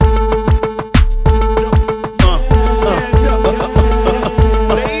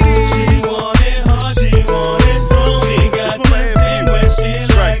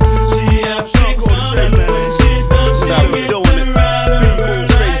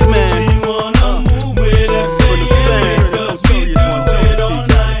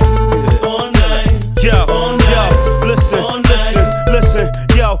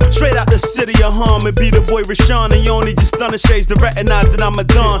boy Rashawn, and you only just stunning shades to recognize that I'm a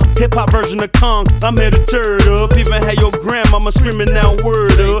don. Hip-hop version of Kong, I'm here to turd up. Even had your grandmama screaming out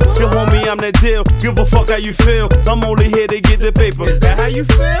word up. Your homie, I'm that deal, give a fuck how you feel. I'm only here to get the paper. Is that how you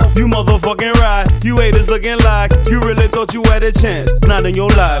feel? You motherfucking right. You haters looking like you really thought you had a chance. Not in your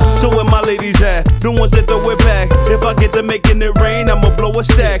life. So where my ladies at? The ones that throw it back. If I get to making it rain, I'ma blow a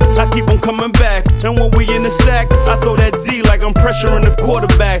stack. I keep on coming back. And when we in the sack, I throw that D like I'm pressuring the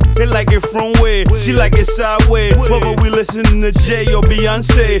quarterback. They like it from where? She like it sideways. Whether we listening to Jay or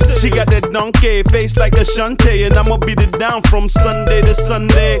Beyonce, she got that donkey face like Ashante, and I'ma beat it down from Sunday to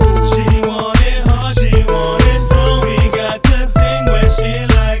Sunday. She want it hard, she want it strong. We got the thing where she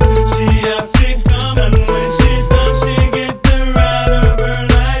like, she have to come, and when she done, she get the ride of her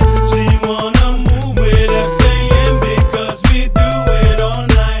life. She wanna move with FAM because we do it all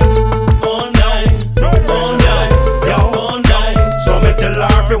night, all night, all night, all night. So me tell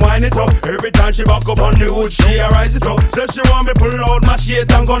her fi wind it up. Every time she walk up on the hood, she a rise it up. Says she want me pull out my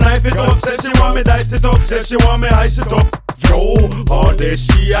shit and go knife it up. Says she want me dice it up. Says she want me ice it up. Yo, all this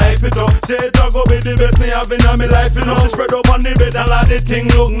she hype it up. Say it a go be the best me having in my life, you know. She spread up on the bed and let the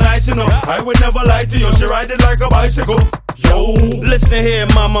thing look nice, you know. I would never lie to you, she ride it like a bicycle. Yo, listen here,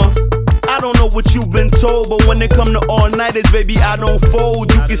 mama. I don't know what you've been told, but when it come to all-nighters, baby, I don't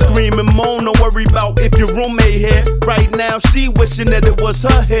fold. You can scream and moan, don't worry about if your roommate here. Right now, she wishing that it was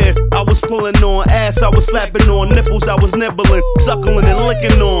her hair. I was pulling on ass, I was slapping on nipples, I was nibbling, suckling and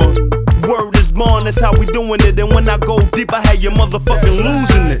licking on. Word is born, that's how we doing it. And when I go deep, I had your motherfucking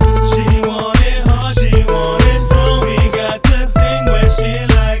losing it. She want it hard, she want it strong. We got the thing where she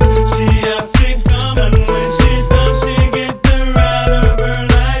like, she have to come, and when she done, she get the ride of her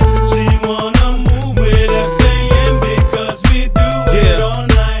life. She wanna move with FAM because we do it all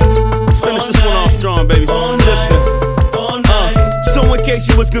night. Let's finish this one off strong, baby. Listen. So in case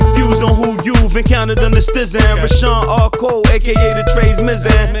you was confused on who you've encountered on the Stizzin', Rashawn R. Cole, aka the Trey's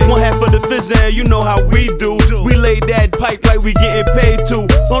Mizan. One half of the Fizzan, you know how we do. We lay that pipe like we getting paid to.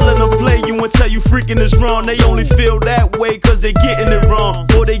 Don't let them play you and tell you freaking is wrong. They only feel that way cause they getting it wrong,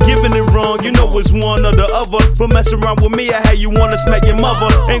 or they giving it wrong. You know it's one or the other. But mess around with me, I had you wanna smack your mother.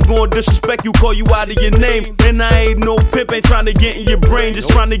 Ain't gonna disrespect you, call you out of your name. And I ain't no pimp, ain't trying to get in your brain,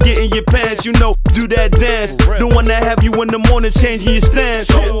 just trying to get in your pants. You know, do that dance, the one that have you in the morning changing your stance.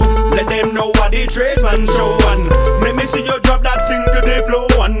 So let them know what the tradesman show on. Let me see you drop that thing to the floor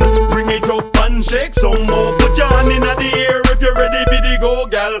one. Bring it up and shake some more.